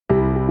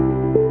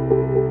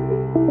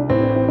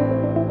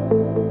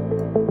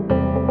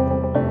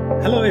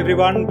Hello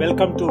everyone,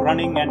 welcome to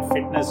Running and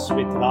Fitness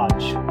with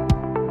Raj.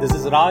 This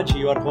is Raj,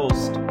 your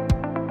host.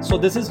 So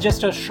this is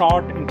just a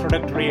short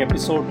introductory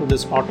episode to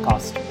this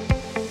podcast.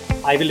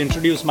 I will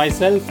introduce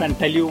myself and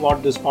tell you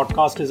what this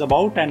podcast is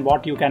about and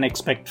what you can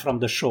expect from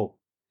the show.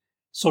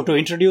 So to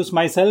introduce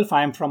myself,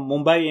 I am from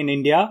Mumbai in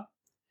India.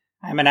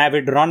 I am an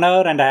avid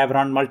runner and I have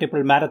run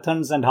multiple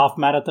marathons and half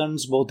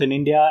marathons both in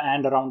India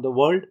and around the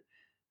world.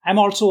 I am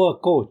also a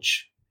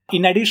coach.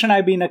 In addition,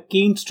 I've been a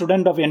keen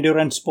student of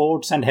endurance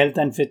sports and health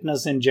and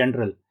fitness in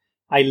general.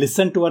 I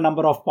listen to a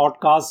number of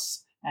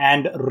podcasts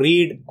and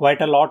read quite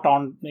a lot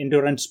on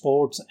endurance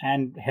sports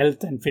and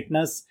health and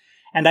fitness.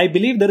 And I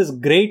believe there is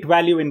great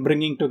value in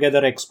bringing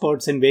together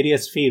experts in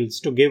various fields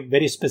to give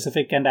very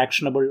specific and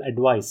actionable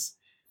advice.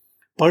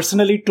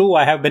 Personally, too,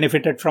 I have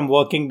benefited from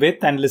working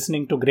with and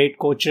listening to great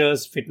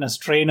coaches, fitness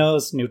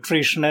trainers,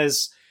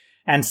 nutritionists,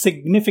 and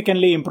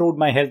significantly improved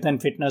my health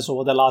and fitness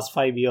over the last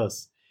 5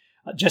 years.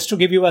 Just to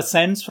give you a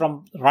sense,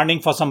 from running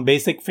for some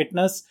basic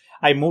fitness,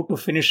 I moved to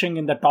finishing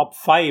in the top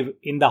 5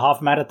 in the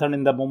half marathon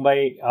in the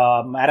Mumbai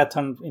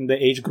marathon in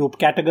the age group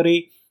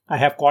category. I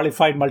have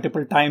qualified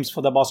multiple times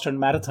for the Boston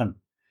Marathon.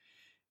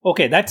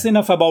 Okay, that's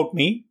enough about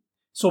me.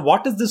 So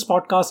what is this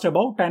podcast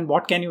about and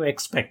what can you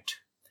expect?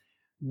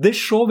 This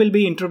show will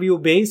be interview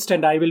based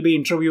and I will be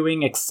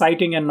interviewing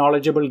exciting and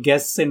knowledgeable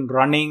guests in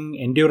running,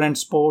 endurance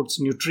sports,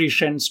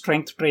 nutrition,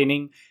 strength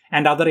training,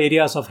 and other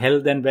areas of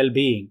health and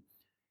well-being.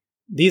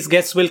 These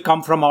guests will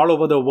come from all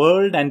over the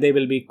world and they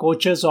will be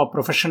coaches or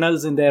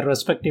professionals in their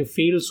respective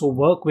fields who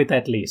work with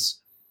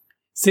athletes.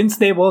 Since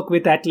they work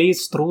with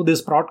athletes through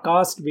this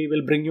broadcast, we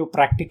will bring you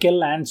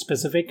practical and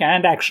specific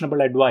and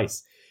actionable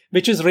advice,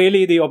 which is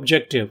really the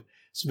objective,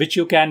 which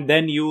you can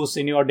then use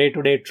in your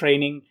day-to-day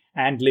training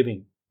and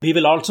living. We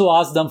will also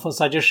ask them for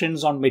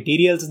suggestions on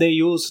materials they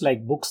use,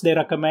 like books they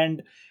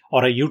recommend,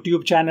 or a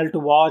YouTube channel to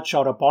watch,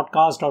 or a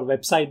podcast or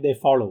website they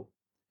follow.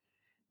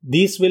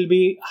 These will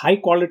be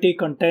high-quality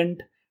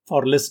content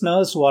for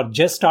listeners who are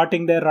just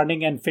starting their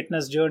running and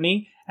fitness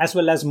journey, as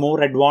well as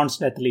more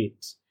advanced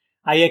athletes.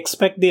 I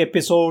expect the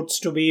episodes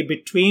to be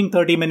between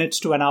 30 minutes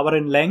to an hour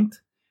in length,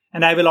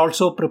 and I will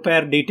also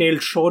prepare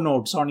detailed show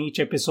notes on each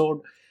episode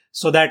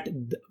so that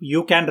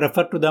you can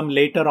refer to them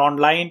later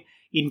online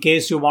in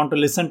case you want to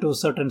listen to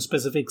certain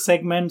specific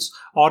segments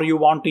or you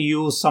want to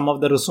use some of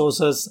the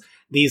resources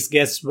these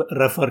guests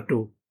refer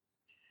to.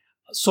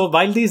 So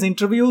while these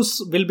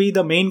interviews will be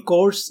the main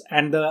course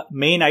and the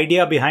main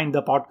idea behind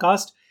the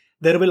podcast,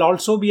 there will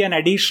also be an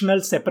additional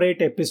separate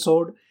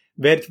episode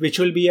which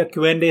will be a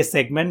Q&A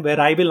segment where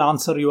I will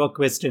answer your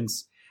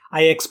questions.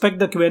 I expect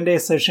the Q&A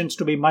sessions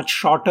to be much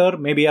shorter,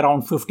 maybe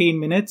around 15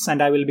 minutes,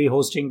 and I will be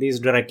hosting these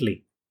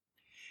directly.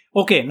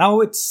 Okay, now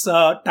it's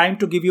time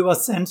to give you a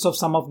sense of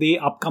some of the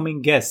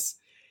upcoming guests.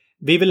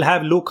 We will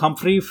have Luke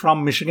Humphrey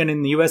from Michigan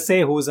in the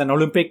USA, who is an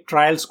Olympic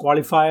trials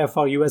qualifier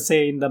for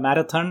USA in the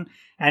marathon.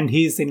 And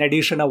he's in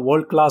addition a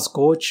world-class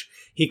coach.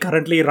 He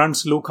currently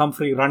runs Luke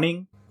Humphrey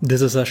Running.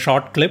 This is a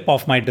short clip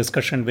of my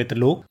discussion with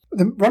Luke.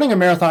 Running a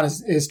marathon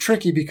is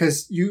tricky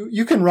because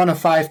you can run a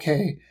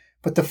 5K,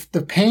 but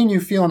the pain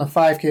you feel in a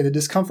 5K, the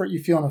discomfort you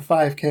feel in a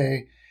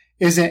 5K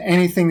isn't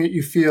anything that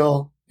you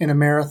feel in a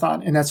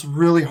marathon. And that's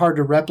really hard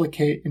to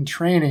replicate in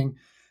training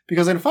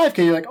because in a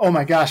 5K, you're like, oh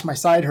my gosh, my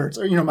side hurts.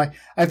 Or, I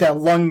have that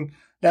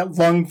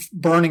lung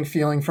burning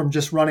feeling from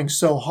just running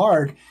so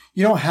hard.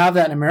 You don't have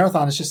that in a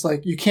marathon. It's just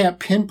like you can't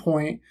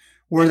pinpoint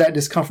where that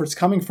discomfort's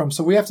coming from.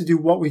 So we have to do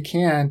what we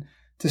can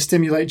to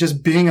stimulate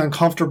just being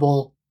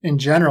uncomfortable in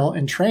general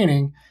in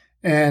training.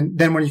 And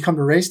then when you come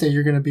to race day,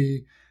 you're going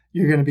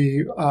to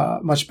be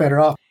much better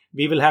off.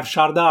 We will have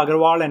Sharda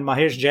Agarwal and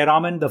Mahesh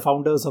Jayaraman, the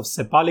founders of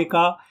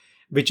Cepalica,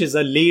 which is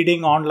a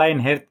leading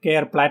online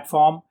healthcare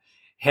platform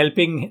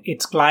helping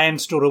its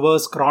clients to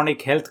reverse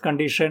chronic health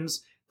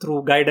conditions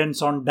through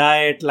guidance on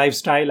diet,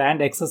 lifestyle,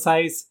 and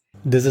exercise.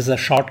 This is a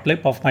short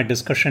clip of my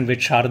discussion with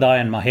Sharda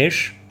and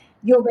Mahesh.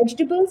 Your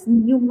vegetables,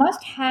 you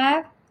must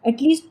have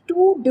at least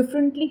 2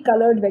 differently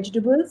colored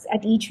vegetables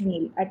at each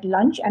meal, at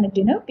lunch and at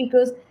dinner,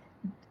 because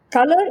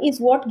color is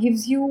what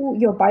gives you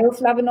your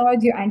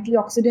bioflavonoids, your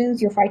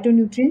antioxidants, your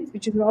phytonutrients,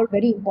 which is all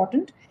very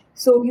important.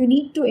 So you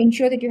need to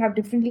ensure that you have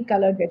differently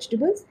colored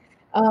vegetables.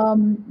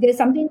 There's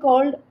something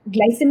called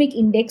glycemic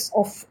index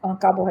of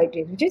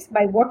carbohydrates, which is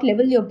by what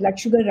level your blood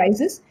sugar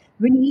rises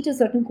when you eat a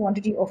certain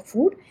quantity of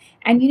food.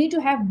 And you need to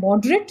have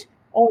moderate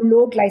or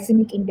low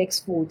glycemic index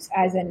foods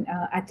as an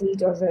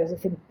athlete or as a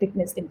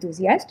fitness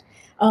enthusiast.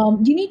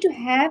 You need to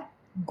have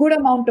good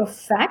amount of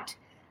fat.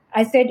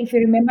 If you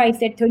remember, I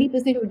said 30%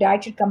 of your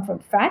diet should come from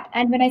fat.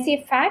 And when I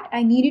say fat,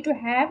 I need you to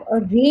have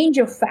a range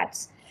of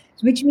fats.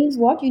 Which means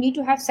what? You need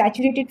to have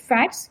saturated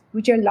fats,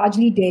 which are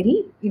largely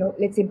dairy,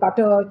 let's say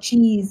butter,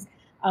 cheese,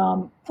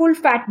 full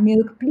fat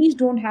milk. Please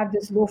don't have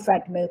this low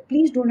fat milk.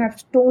 Please don't have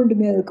stoned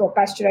milk or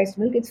pasteurized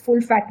milk. It's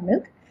full fat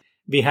milk.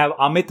 We have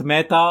Amit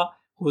Mehta,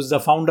 who is the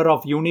founder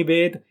of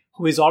Unived,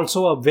 who is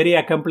also a very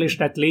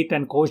accomplished athlete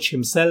and coach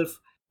himself.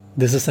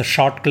 This is a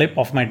short clip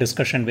of my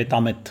discussion with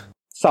Amit.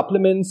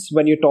 Supplements,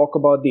 when you talk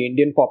about the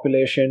Indian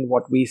population,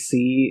 what we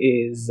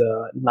see is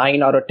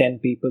 9 out of 10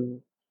 people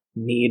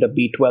need a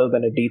B12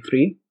 and a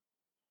D3.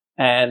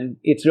 And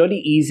it's really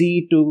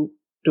easy to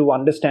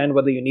understand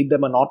whether you need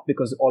them or not,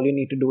 because all you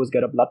need to do is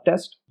get a blood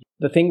test.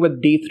 The thing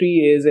with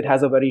D3 is it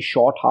has a very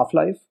short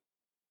half-life.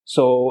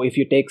 So if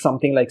you take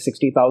something like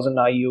 60,000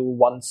 IU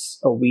once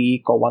a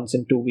week or once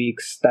in 2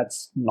 weeks,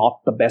 that's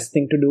not the best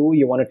thing to do.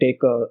 You want to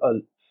take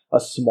a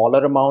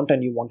smaller amount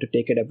and you want to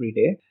take it every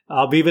day.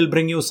 We will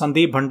bring you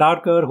Sandeep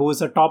Bhandarkar, who is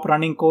a top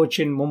running coach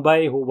in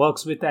Mumbai, who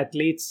works with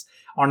athletes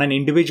on an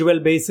individual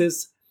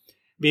basis.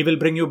 We will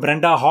bring you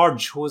Brenda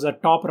Hodge, who is a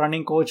top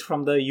running coach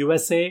from the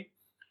USA.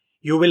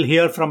 You will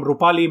hear from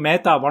Rupali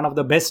Mehta, one of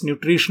the best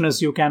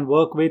nutritionists you can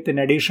work with, in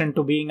addition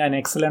to being an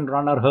excellent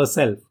runner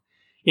herself.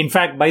 In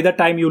fact, by the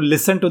time you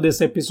listen to this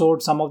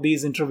episode, some of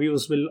these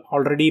interviews will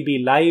already be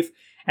live,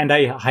 and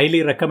I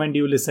highly recommend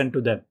you listen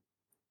to them.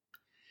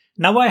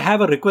 Now I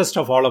have a request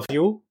of all of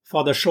you.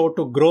 For the show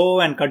to grow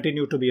and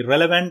continue to be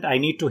relevant, I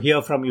need to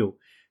hear from you.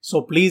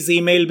 So please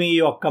email me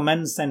your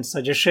comments and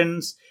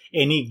suggestions,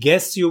 any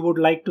guests you would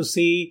like to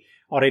see,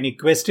 or any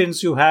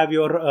questions you have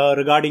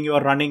regarding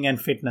your running and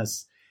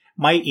fitness.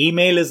 My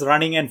email is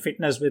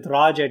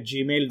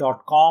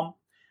runningandfitnesswithraj@gmail.com.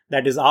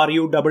 That is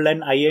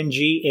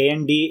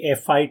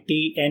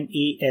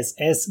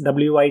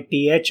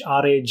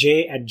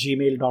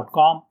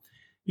runningandfitnesswithraj@gmail.com.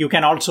 You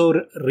can also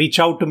reach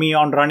out to me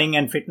on Running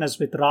and Fitness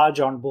with Raj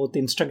on both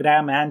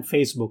Instagram and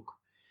Facebook.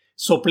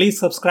 So please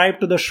subscribe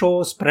to the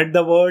show, spread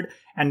the word,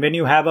 and when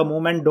you have a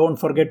moment, don't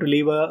forget to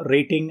leave a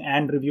rating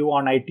and review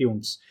on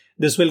iTunes.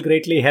 This will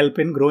greatly help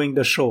in growing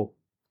the show.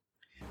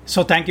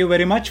 So thank you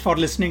very much for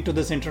listening to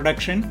this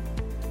introduction.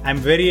 I'm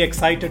very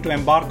excited to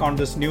embark on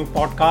this new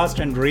podcast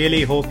and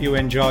really hope you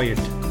enjoy it.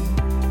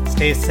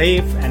 Stay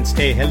safe and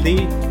stay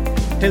healthy.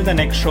 Till the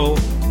next show,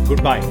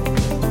 goodbye.